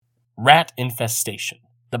Rat infestation,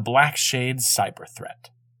 the Blackshades cyber threat.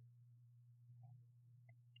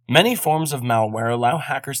 Many forms of malware allow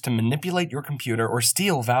hackers to manipulate your computer or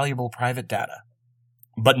steal valuable private data.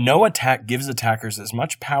 But no attack gives attackers as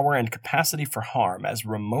much power and capacity for harm as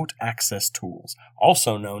remote access tools,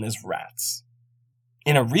 also known as rats.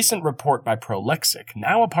 In a recent report by Prolexic,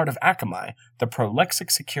 now a part of Akamai, the Prolexic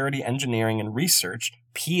Security Engineering and Research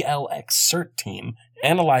 (PLX) CERT team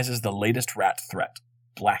analyzes the latest rat threat,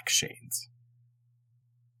 Blackshades.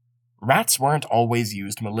 Rats weren't always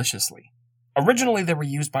used maliciously. Originally, they were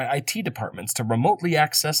used by IT departments to remotely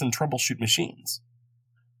access and troubleshoot machines.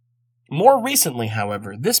 More recently,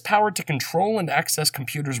 however, this power to control and access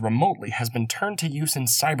computers remotely has been turned to use in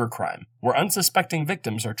cybercrime, where unsuspecting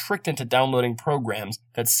victims are tricked into downloading programs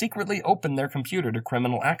that secretly open their computer to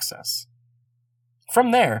criminal access.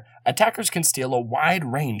 From there, attackers can steal a wide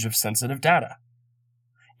range of sensitive data.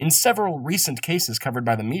 In several recent cases covered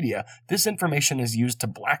by the media, this information is used to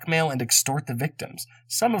blackmail and extort the victims,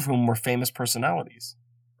 some of whom were famous personalities.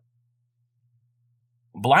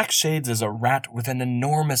 Blackshades is a rat with an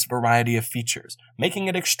enormous variety of features, making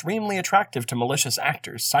it extremely attractive to malicious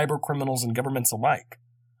actors, cybercriminals, and governments alike.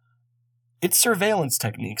 Its surveillance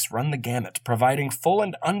techniques run the gamut, providing full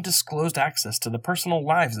and undisclosed access to the personal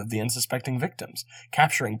lives of the unsuspecting victims,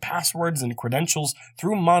 capturing passwords and credentials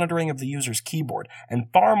through monitoring of the user's keyboard,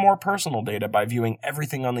 and far more personal data by viewing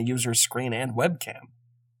everything on the user's screen and webcam.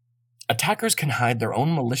 Attackers can hide their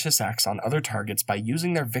own malicious acts on other targets by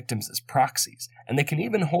using their victims as proxies, and they can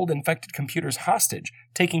even hold infected computers hostage,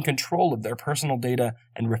 taking control of their personal data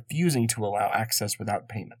and refusing to allow access without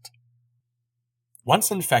payment.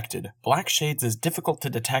 Once infected, Blackshades is difficult to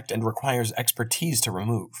detect and requires expertise to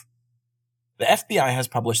remove. The FBI has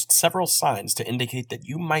published several signs to indicate that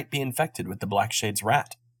you might be infected with the Blackshades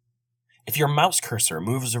rat. If your mouse cursor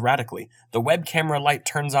moves erratically, the web camera light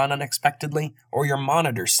turns on unexpectedly, or your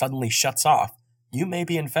monitor suddenly shuts off, you may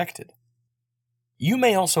be infected. You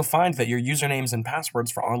may also find that your usernames and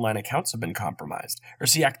passwords for online accounts have been compromised, or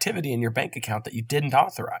see activity in your bank account that you didn't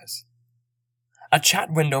authorize. A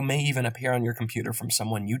chat window may even appear on your computer from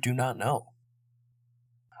someone you do not know.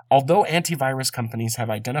 Although antivirus companies have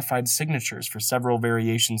identified signatures for several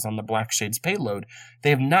variations on the Blackshades payload, they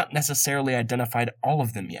have not necessarily identified all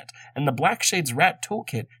of them yet, and the Blackshades Rat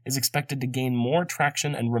Toolkit is expected to gain more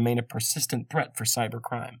traction and remain a persistent threat for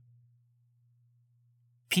cybercrime.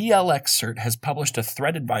 PLX CERT has published a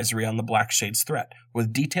threat advisory on the Blackshades threat,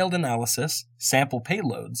 with detailed analysis, sample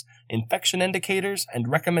payloads, infection indicators, and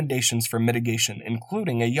recommendations for mitigation,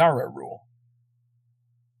 including a YARA rule.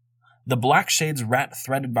 The Blackshades Rat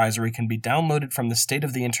Threat Advisory can be downloaded from the State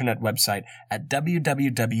of the Internet website at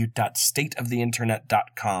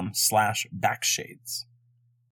www.stateoftheinternet.com/backshades.